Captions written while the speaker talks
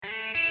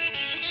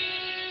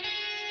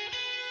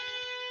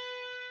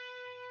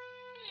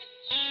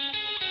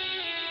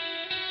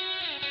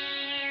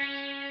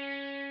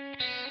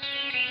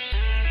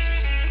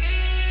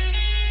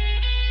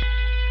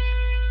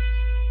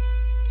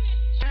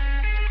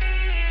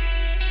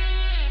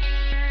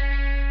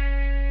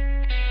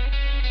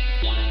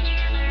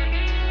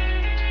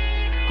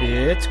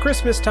It's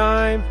Christmas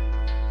time,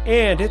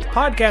 and it's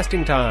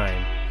podcasting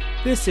time.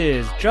 This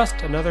is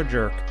Just Another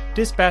Jerk,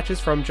 Dispatches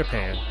from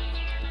Japan.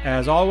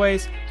 As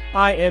always,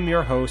 I am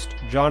your host,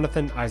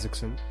 Jonathan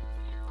Isaacson.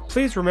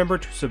 Please remember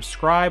to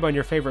subscribe on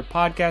your favorite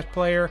podcast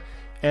player,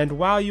 and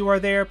while you are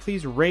there,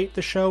 please rate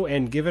the show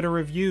and give it a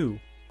review.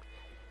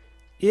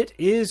 It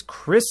is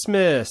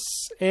Christmas,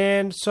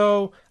 and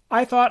so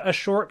I thought a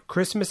short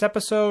Christmas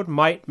episode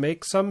might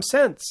make some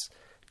sense.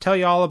 Tell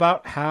you all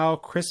about how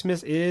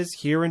Christmas is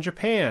here in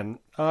Japan,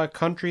 a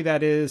country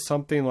that is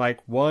something like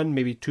 1,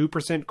 maybe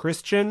 2%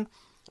 Christian,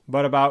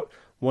 but about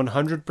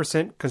 100%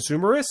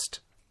 consumerist.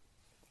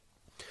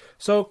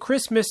 So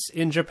Christmas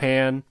in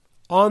Japan,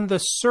 on the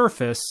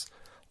surface,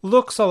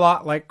 looks a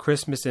lot like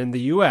Christmas in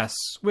the US,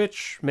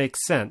 which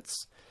makes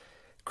sense.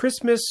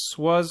 Christmas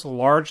was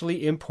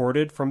largely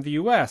imported from the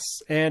US,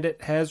 and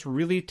it has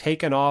really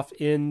taken off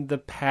in the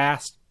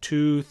past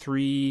 2,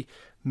 3,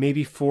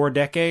 maybe 4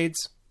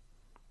 decades.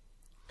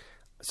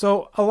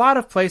 So a lot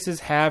of places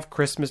have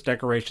Christmas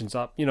decorations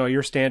up,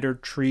 your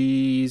standard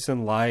trees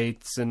and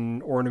lights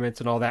and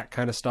ornaments and all that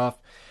kind of stuff.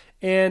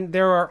 And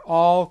there are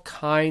all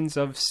kinds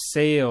of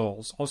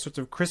sales, all sorts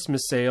of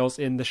Christmas sales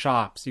in the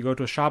shops. You go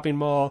to a shopping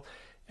mall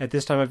at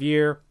this time of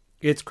year,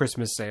 it's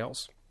Christmas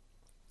sales.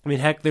 I mean,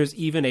 heck, there's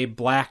even a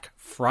Black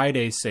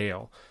Friday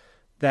sale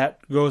that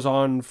goes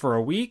on for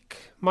a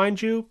week,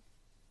 mind you.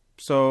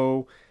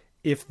 So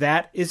if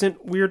that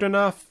isn't weird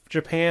enough,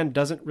 Japan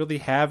doesn't really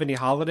have any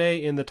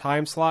holiday in the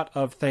time slot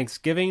of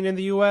Thanksgiving in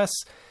the US,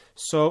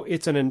 so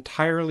it's an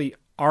entirely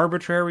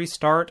arbitrary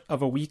start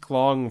of a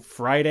week-long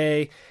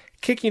Friday,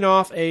 kicking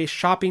off a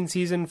shopping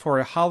season for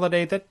a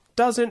holiday that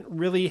doesn't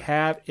really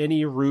have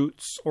any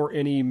roots or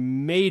any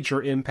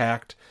major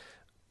impact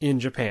in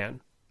Japan.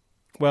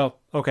 Well,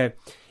 okay,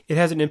 it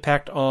has an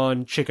impact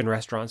on chicken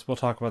restaurants. We'll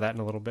talk about that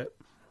in a little bit.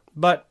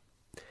 But,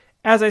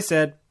 as I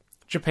said,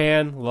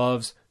 Japan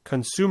loves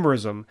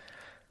consumerism,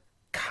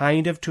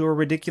 kind of to a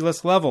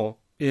ridiculous level,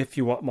 if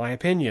you want my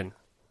opinion.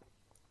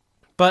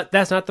 But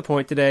that's not the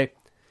point today.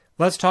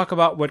 Let's talk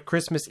about what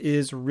Christmas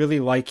is really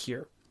like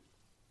here.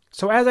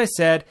 So as I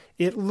said,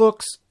 it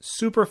looks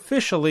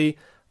superficially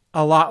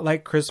a lot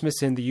like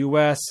Christmas in the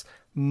US,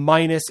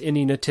 minus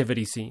any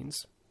nativity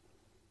scenes.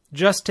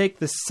 Just take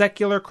the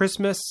secular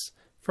Christmas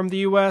from the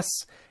US,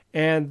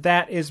 and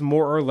that is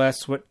more or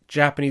less what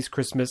Japanese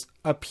Christmas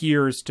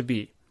appears to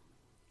be.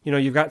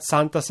 You've got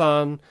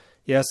Santa-san,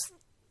 yes,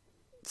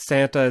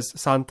 Santa is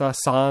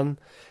Santa-san,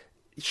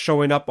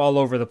 showing up all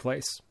over the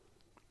place.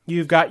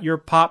 You've got your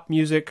pop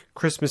music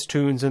Christmas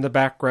tunes in the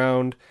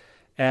background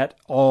at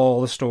all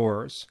the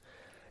stores,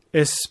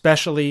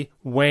 especially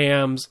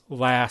Wham's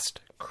Last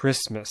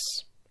Christmas.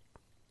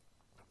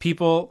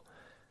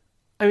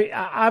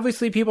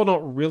 Obviously people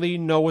don't really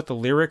know what the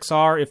lyrics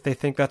are if they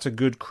think that's a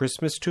good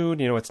Christmas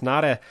tune. It's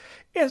not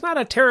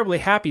a terribly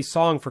happy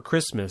song for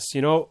Christmas.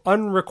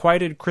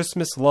 Unrequited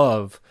Christmas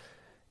love.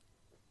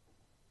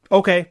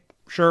 Okay,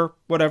 sure,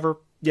 whatever.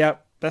 Yeah,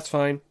 that's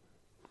fine.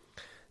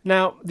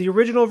 Now, the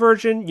original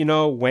version,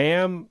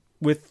 Wham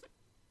with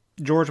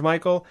George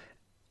Michael,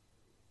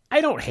 I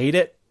don't hate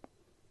it.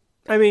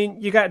 I mean,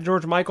 you got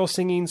George Michael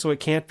singing, so it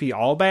can't be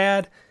all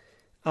bad.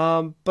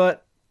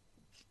 But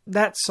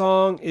that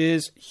song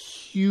is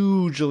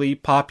hugely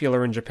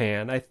popular in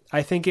Japan.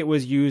 I think it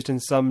was used in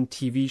some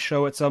TV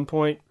show at some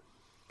point.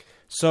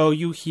 So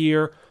you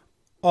hear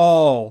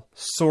all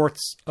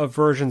sorts of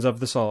versions of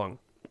the song,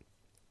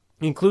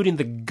 including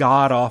the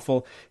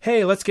god-awful,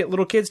 hey, let's get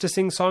little kids to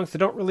sing songs that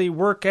don't really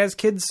work as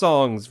kids'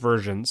 songs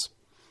versions,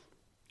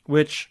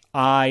 which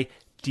I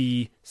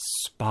despise.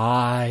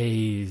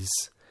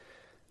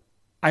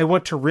 I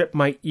want to rip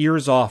my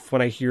ears off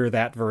when I hear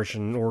that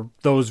version or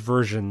those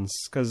versions,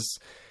 because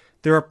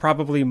there are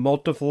probably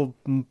multiple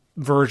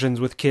versions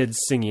with kids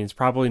singing. It's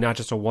probably not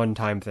just a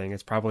one-time thing.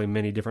 It's probably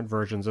many different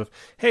versions of,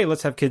 hey,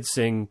 let's have kids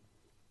sing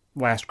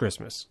Last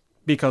Christmas,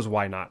 because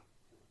why not?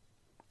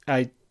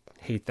 I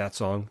hate that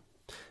song.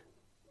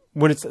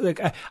 When it's like,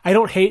 I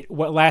don't hate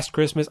what Last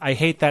Christmas. I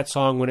hate that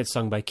song when it's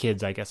sung by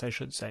kids, I guess I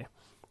should say.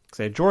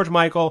 Say George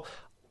Michael,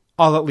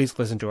 I'll at least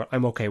listen to it.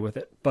 I'm okay with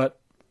it. But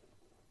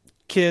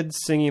kids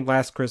singing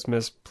Last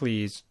Christmas,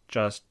 please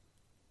just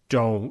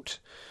don't.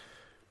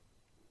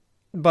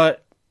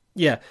 But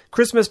yeah,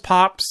 Christmas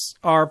pops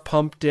are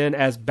pumped in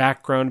as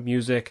background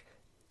music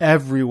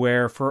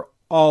everywhere for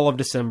all of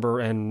December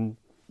and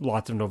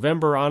lots of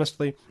November,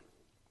 honestly.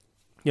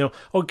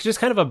 Just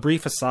kind of a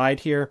brief aside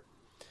here.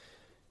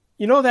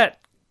 That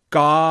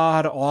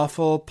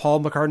god-awful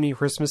Paul McCartney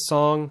Christmas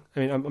song?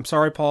 I mean, I'm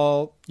sorry,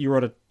 Paul. You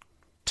wrote a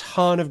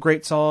ton of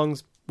great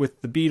songs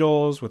with the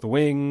Beatles, with the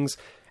Wings,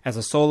 as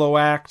a solo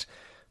act.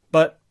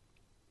 But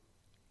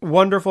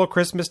Wonderful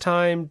Christmas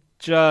Time,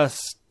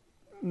 just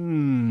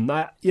I'm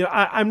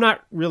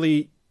not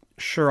really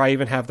sure I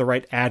even have the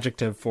right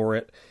adjective for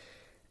it.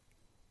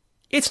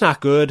 It's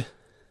not good.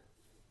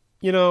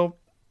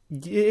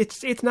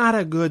 It's not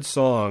a good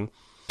song.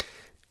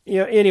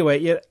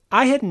 Anyway,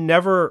 I had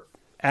never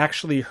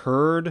actually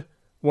heard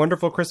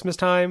Wonderful Christmas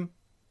Time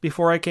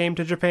before I came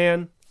to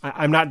Japan.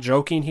 I'm not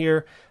joking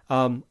here.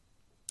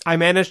 I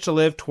managed to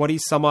live 20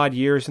 some odd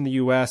years in the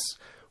US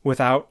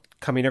without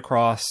coming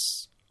across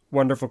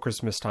Wonderful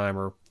Christmas Time,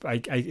 or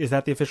is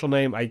that the official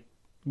name?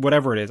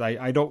 Whatever it is.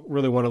 I don't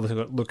really want to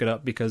look it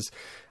up because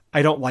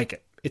I don't like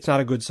it. It's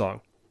not a good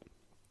song.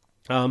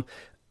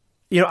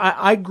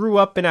 I grew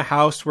up in a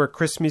house where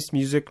Christmas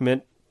music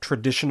meant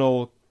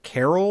traditional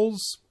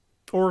carols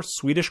or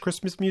Swedish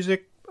Christmas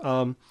music.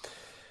 I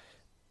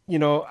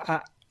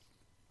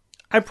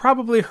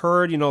probably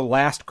heard,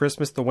 Last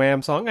Christmas, the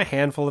Wham song a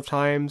handful of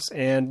times.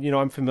 And,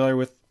 I'm familiar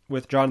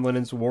with John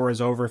Lennon's War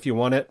Is Over If You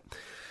Want It.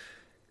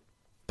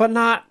 But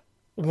not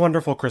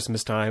Wonderful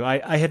Christmas Time.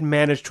 I had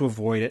managed to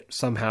avoid it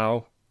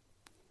somehow.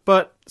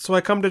 But, so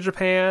I come to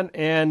Japan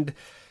and,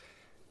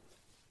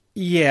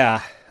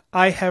 yeah,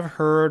 I have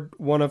heard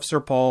one of Sir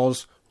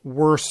Paul's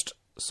worst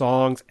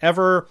songs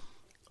ever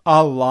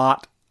a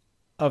lot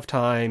of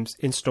times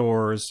in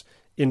stores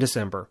in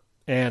December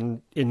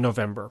and in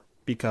November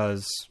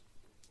because,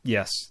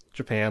 yes,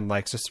 Japan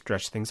likes to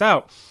stretch things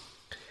out.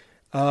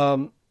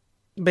 But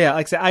yeah,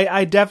 like I said,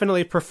 I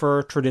definitely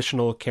prefer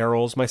traditional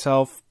carols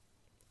myself.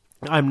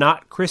 I'm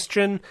not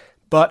Christian,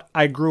 but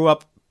I grew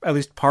up at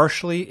least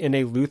partially in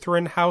a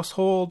Lutheran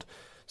household.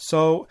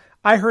 So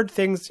I heard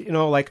things,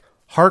 like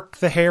Hark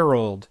the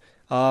Herald,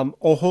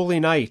 O Holy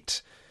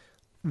Night,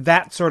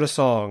 that sort of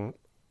song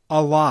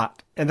a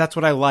lot. And that's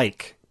what I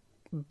like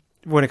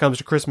when it comes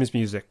to Christmas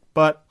music.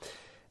 But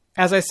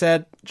as I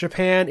said,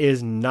 Japan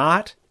is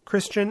not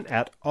Christian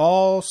at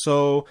all.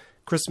 So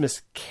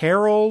Christmas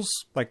carols,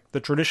 like the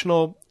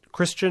traditional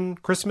Christian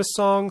Christmas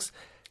songs,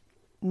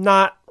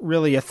 not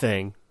really a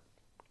thing.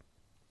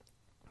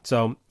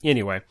 So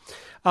anyway,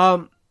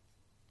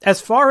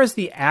 as far as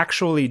the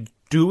actually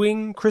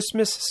doing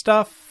Christmas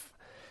stuff,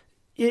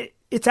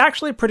 it's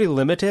actually pretty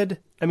limited.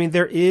 I mean,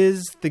 there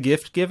is the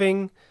gift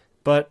giving,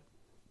 but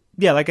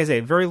yeah, like I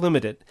say, very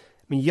limited.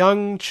 I mean,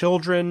 young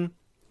children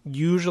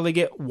usually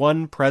get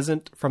one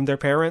present from their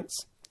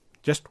parents,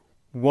 just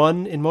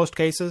one in most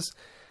cases.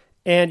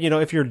 And,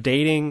 if you're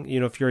dating,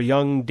 if you're a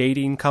young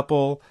dating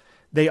couple,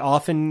 they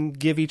often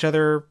give each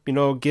other,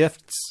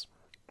 gifts.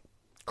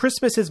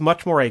 Christmas is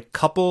much more a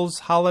couple's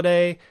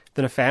holiday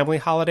than a family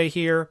holiday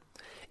here.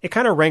 It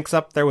kind of ranks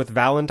up there with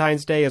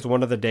Valentine's Day as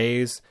one of the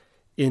days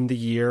in the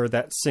year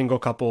that one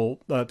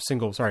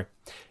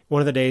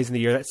of the days in the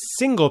year that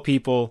single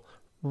people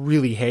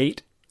really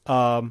hate,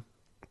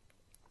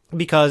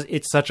 because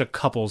it's such a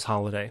couple's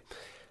holiday.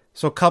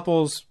 So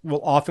couples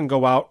will often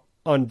go out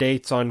on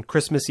dates on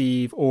Christmas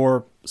Eve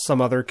or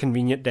some other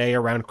convenient day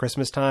around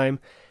Christmas time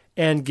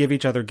and give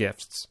each other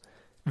gifts.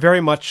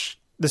 Very much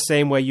the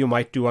same way you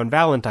might do on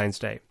Valentine's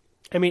Day.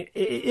 I mean,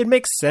 it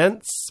makes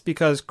sense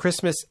because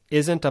Christmas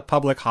isn't a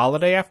public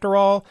holiday after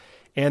all,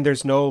 and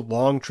there's no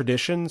long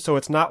tradition, so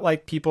it's not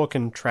like people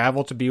can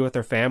travel to be with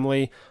their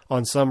family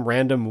on some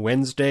random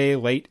Wednesday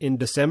late in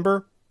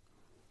December.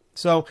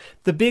 So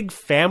the big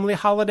family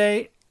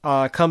holiday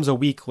comes a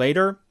week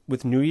later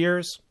with New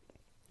Year's.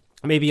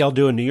 Maybe I'll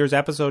do a New Year's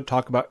episode,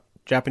 talk about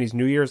Japanese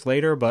New Year's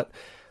later, but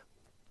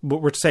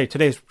we're to say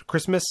today's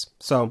Christmas,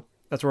 so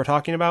that's what we're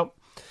talking about.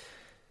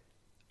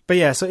 But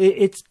yeah, so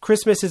it's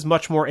Christmas is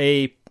much more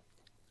a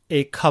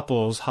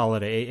couple's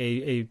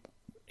holiday,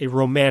 a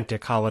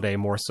romantic holiday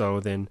more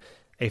so than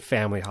a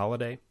family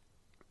holiday.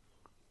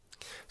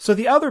 So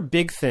the other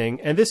big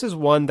thing, and this is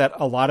one that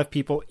a lot of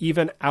people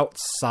even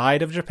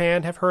outside of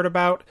Japan have heard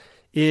about,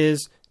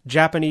 is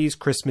Japanese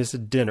Christmas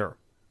dinner.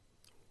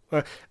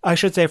 I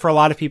should say for a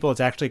lot of people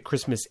it's actually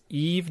Christmas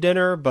Eve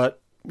dinner,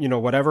 but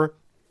whatever.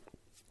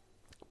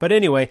 But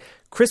anyway,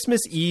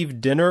 Christmas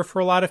Eve dinner for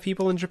a lot of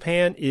people in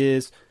Japan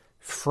is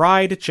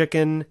fried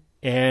chicken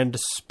and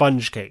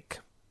sponge cake.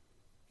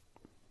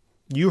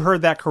 You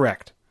heard that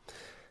correct.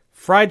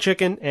 Fried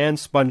chicken and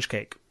sponge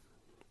cake.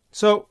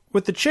 So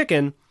with the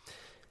chicken,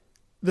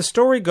 the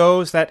story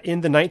goes that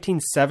in the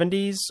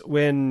 1970s,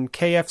 when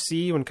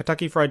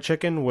Kentucky Fried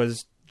Chicken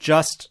was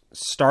just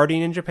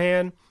starting in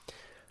Japan,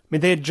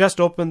 they had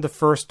just opened the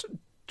first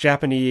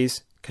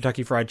Japanese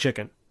Kentucky Fried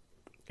Chicken,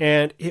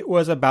 and it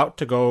was about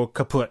to go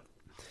kaput.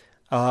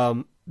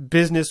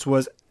 Business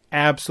was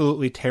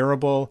absolutely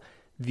terrible.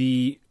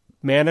 The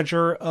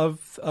manager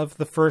of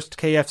the first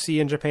KFC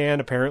in Japan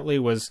apparently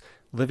was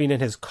living in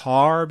his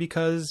car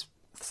because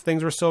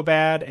things were so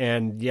bad,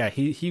 and yeah,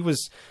 he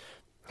was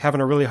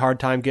having a really hard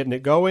time getting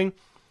it going.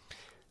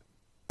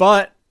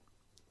 But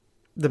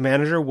the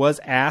manager was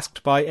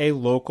asked by a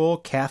local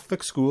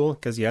Catholic school,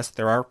 because yes,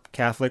 there are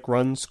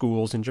Catholic-run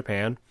schools in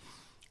Japan,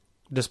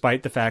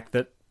 despite the fact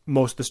that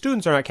most of the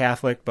students are not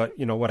Catholic, but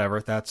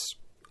whatever, that's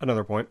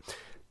another point.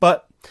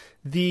 But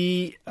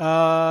this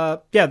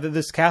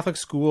Catholic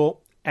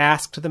school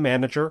asked the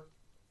manager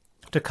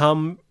to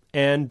come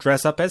and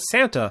dress up as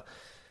Santa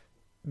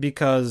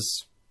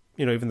because,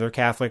 even though they're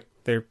Catholic,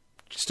 they're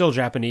still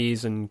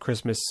Japanese and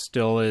Christmas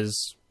still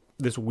is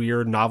this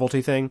weird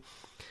novelty thing.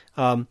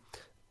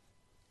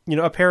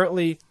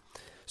 Apparently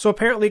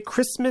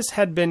Christmas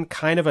had been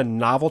kind of a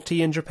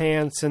novelty in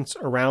Japan since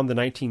around the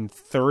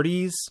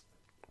 1930s.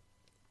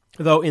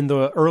 Though in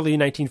the early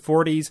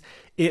 1940s,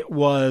 it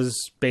was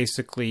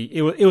basically,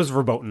 it was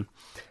verboten.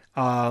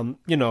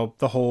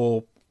 The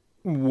whole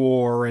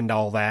war and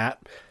all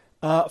that.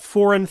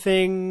 Foreign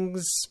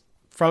things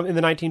from in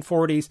the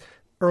 1940s,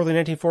 early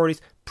 1940s,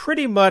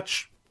 pretty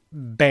much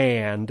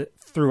banned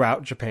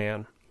throughout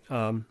Japan.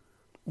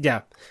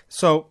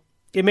 So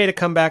it made a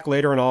comeback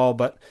later and all,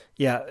 but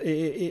yeah,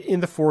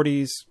 in the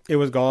 40s, it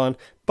was gone.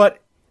 But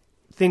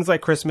things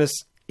like Christmas,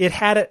 it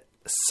had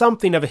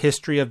something of a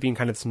history of being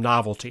kind of this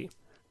novelty.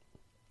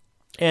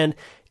 And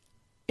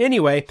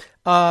anyway,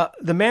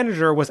 the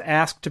manager was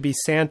asked to be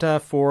Santa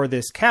for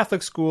this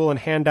Catholic school and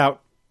hand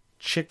out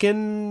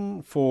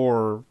chicken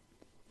for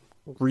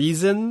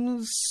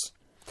reasons.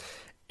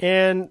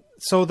 And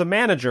so the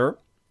manager,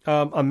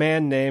 a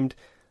man named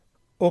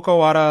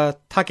Okawara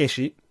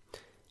Takeshi,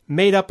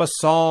 made up a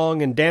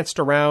song and danced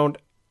around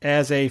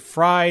as a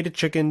fried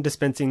chicken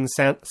dispensing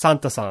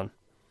Santa-san.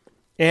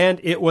 And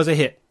it was a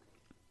hit.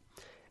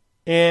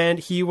 And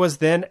he was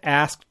then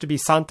asked to be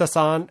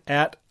Santa-san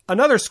at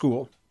another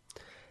school.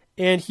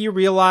 And he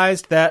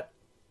realized that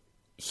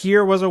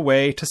here was a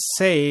way to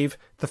save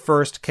the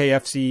first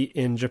KFC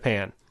in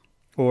Japan.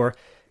 Or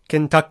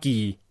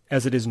Kentucky,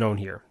 as it is known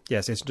here.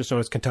 Yes, it's just known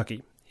as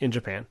Kentucky in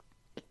Japan.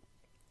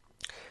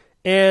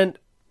 And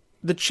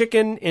the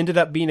chicken ended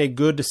up being a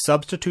good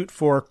substitute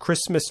for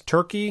Christmas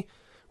turkey,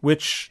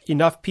 which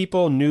enough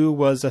people knew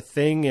was a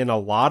thing in a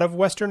lot of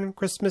Western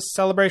Christmas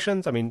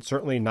celebrations. I mean,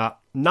 certainly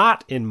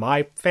not in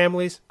my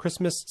family's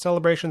Christmas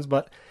celebrations,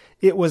 but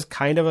it was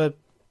kind of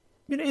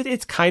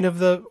it's kind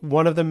of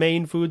one of the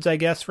main foods, I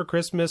guess, for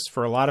Christmas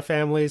for a lot of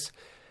families.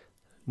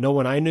 No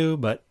one I knew,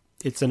 but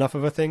it's enough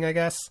of a thing, I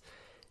guess.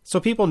 So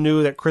people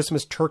knew that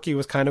Christmas turkey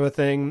was kind of a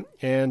thing,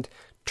 and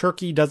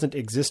turkey doesn't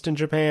exist in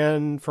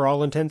Japan for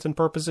all intents and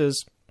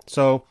purposes.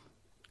 So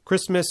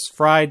Christmas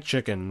fried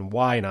chicken,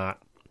 why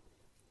not?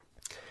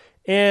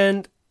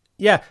 And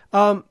yeah,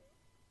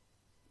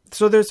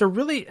 so there's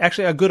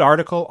actually a good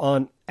article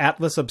on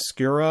Atlas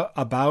Obscura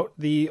about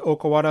the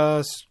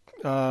Okawara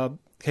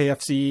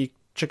KFC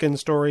chicken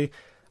story.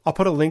 I'll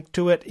put a link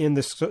to it in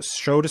the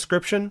show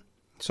description,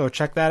 so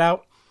check that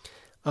out.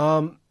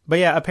 But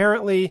yeah,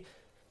 apparently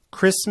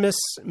Christmas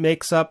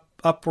makes up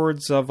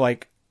upwards of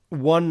like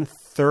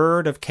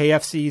 1/3 of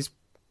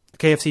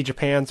KFC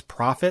Japan's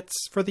profits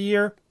for the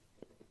year.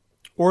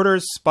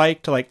 Orders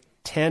spiked to like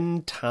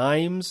 10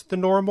 times the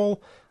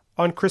normal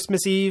on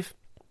Christmas Eve.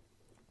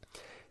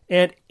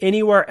 And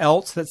anywhere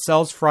else that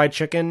sells fried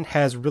chicken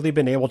has really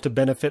been able to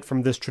benefit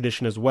from this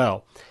tradition as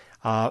well.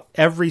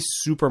 Every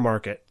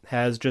supermarket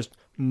has just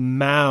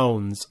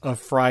mounds of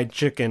fried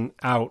chicken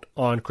out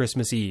on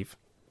Christmas Eve.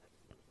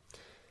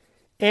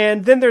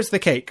 And then there's the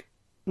cake.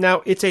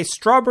 Now, it's a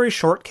strawberry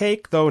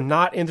shortcake, though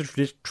not in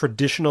the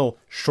traditional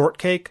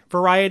shortcake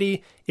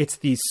variety. It's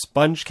the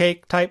sponge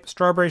cake type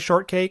strawberry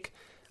shortcake,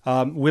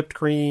 whipped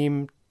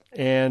cream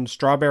and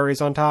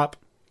strawberries on top.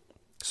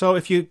 So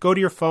if you go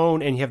to your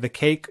phone and you have the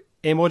cake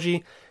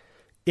emoji,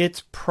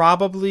 it's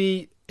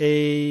probably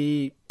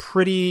a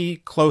pretty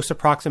close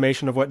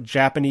approximation of what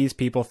Japanese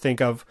people think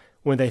of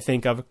when they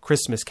think of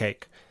Christmas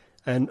cake.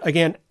 And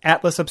again,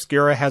 Atlas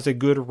Obscura has a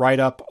good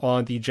write-up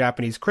on the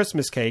Japanese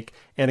Christmas cake.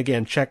 And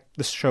again, check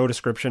the show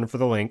description for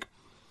the link.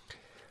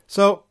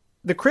 So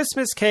the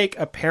Christmas cake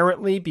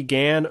apparently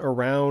began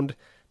around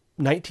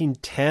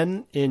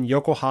 1910 in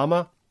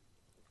Yokohama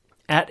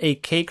at a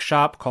cake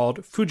shop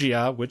called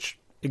Fujiya, which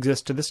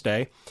exists to this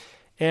day.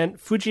 And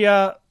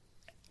Fujiya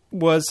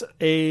was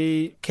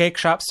a cake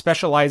shop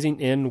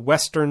specializing in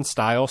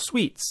Western-style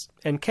sweets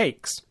and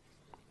cakes.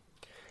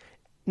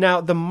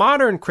 Now, the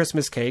modern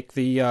Christmas cake,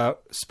 the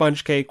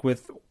sponge cake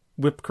with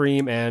whipped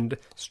cream and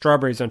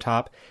strawberries on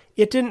top,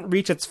 it didn't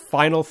reach its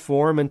final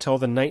form until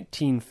the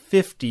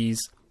 1950s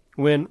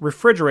when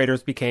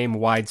refrigerators became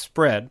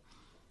widespread.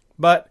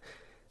 But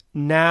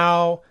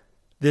now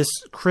this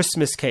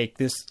Christmas cake,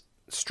 this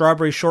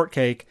strawberry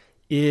shortcake,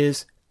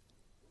 is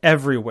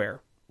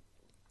everywhere.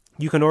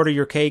 You can order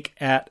your cake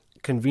at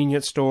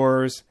convenience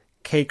stores,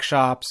 cake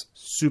shops,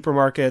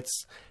 supermarkets,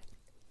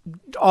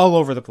 all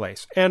over the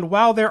place. And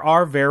while there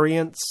are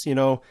variants,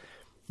 you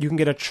can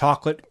get a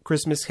chocolate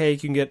Christmas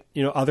cake, you can get,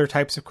 other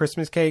types of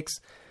Christmas cakes.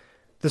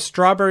 The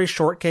strawberry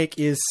shortcake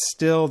is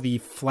still the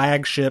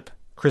flagship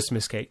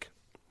Christmas cake.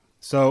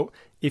 So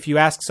if you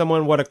ask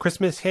someone what a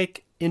Christmas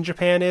cake in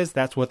Japan is,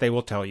 that's what they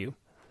will tell you.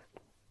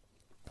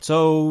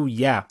 So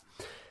yeah,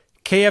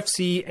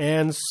 KFC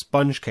and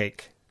sponge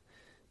cake.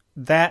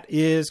 That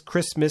is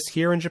Christmas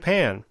here in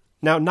Japan.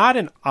 Now, not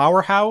in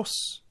our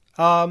house.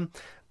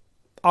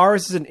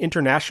 Ours is an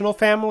international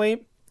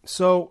family,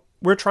 so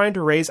we're trying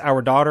to raise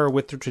our daughter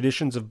with the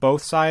traditions of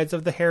both sides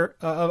of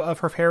of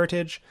her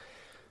heritage.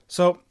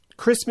 So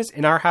Christmas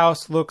in our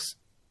house looks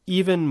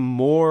even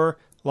more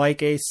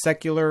like a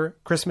secular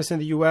Christmas in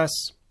the U.S.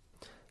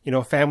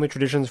 Family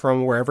traditions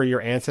from wherever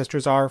your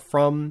ancestors are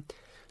from.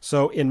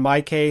 So in my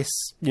case,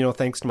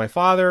 thanks to my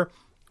father,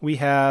 we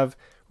have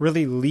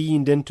really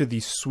leaned into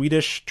the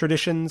Swedish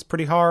traditions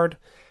pretty hard.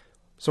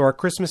 So our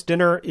Christmas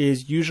dinner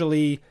is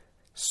usually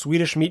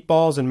Swedish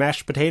meatballs and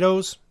mashed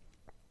potatoes,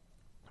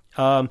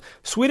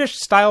 Swedish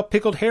style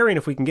pickled herring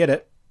if we can get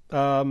it.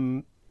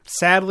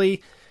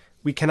 Sadly,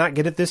 we cannot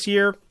get it this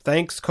year.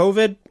 Thanks,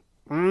 COVID.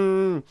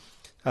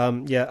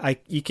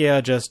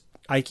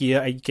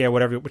 IKEA,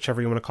 whatever,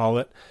 whichever you want to call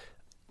it.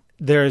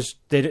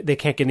 They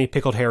can't get any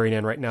pickled herring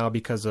in right now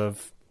because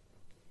of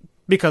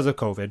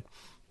COVID.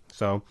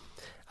 So,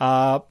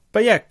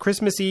 but yeah,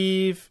 Christmas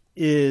Eve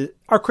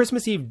our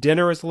Christmas Eve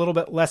dinner is a little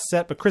bit less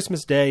set, but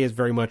Christmas Day is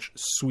very much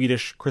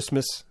Swedish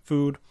Christmas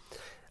food.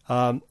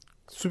 So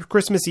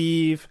Christmas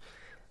Eve,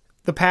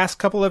 the past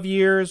couple of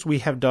years, we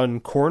have done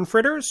corn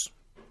fritters.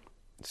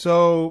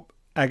 So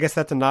I guess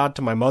that's a nod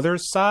to my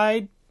mother's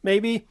side,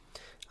 maybe.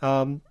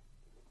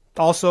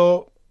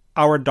 Also,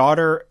 our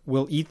daughter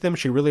will eat them.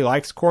 She really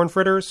likes corn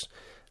fritters.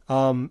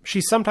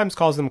 She sometimes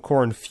calls them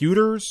corn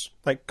feuders,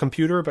 like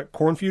computer, but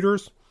corn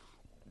feuders.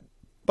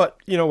 But,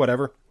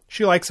 whatever.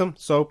 She likes them,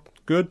 so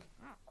good.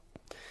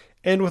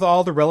 And with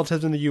all the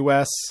relatives in the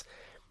U.S.,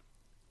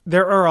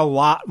 there are a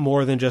lot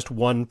more than just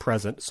one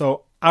present.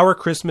 So our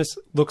Christmas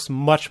looks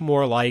much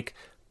more like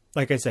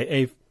I say,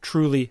 a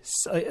truly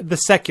the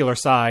secular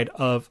side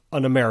of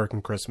an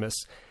American Christmas.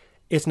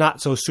 It's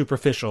not so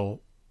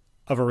superficial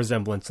of a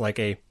resemblance like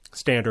a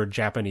standard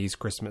Japanese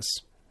Christmas.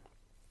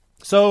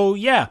 So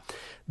yeah,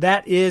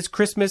 that is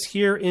Christmas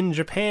here in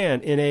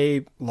Japan in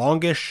a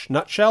longish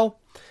nutshell.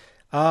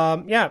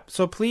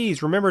 So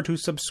please remember to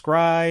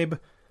subscribe,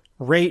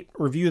 rate,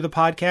 review the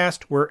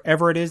podcast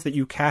wherever it is that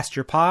you cast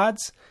your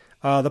pods.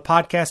 The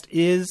podcast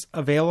is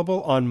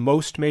available on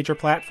most major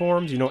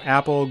platforms,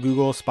 Apple,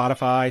 Google,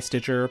 Spotify,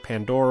 Stitcher,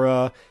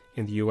 Pandora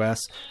in the US,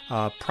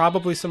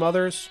 probably some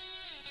others.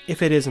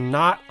 If it is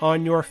not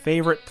on your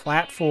favorite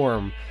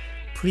platform,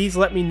 please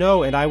let me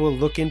know and I will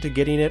look into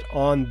getting it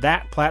on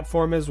that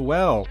platform as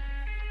well.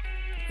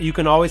 You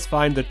can always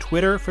find the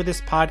Twitter for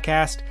this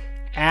podcast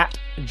at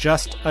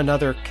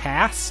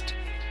JustAnotherCast.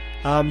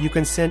 You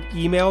can send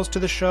emails to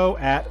the show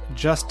at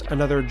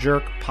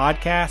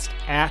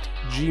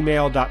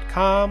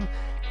justanotherjerkpodcast@gmail.com.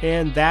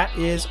 And that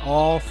is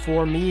all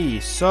for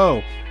me.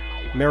 So,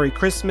 Merry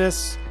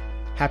Christmas,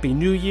 Happy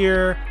New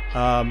Year.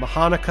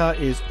 Hanukkah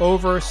is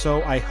over,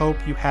 so I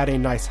hope you had a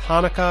nice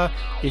Hanukkah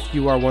if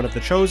you are one of the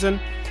chosen.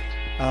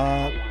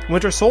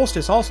 Winter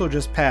solstice also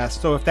just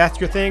passed, so if that's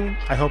your thing,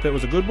 I hope it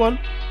was a good one.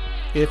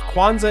 If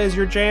Kwanzaa is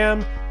your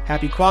jam,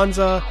 Happy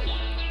Kwanzaa.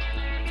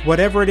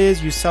 Whatever it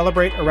is you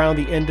celebrate around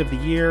the end of the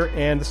year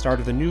and the start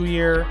of the new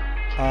year,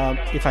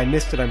 if I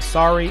missed it, I'm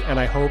sorry, and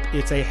I hope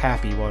it's a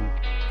happy one.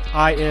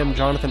 I am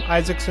Jonathan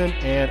Isaacson,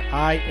 and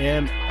I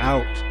am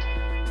out.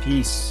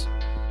 Peace.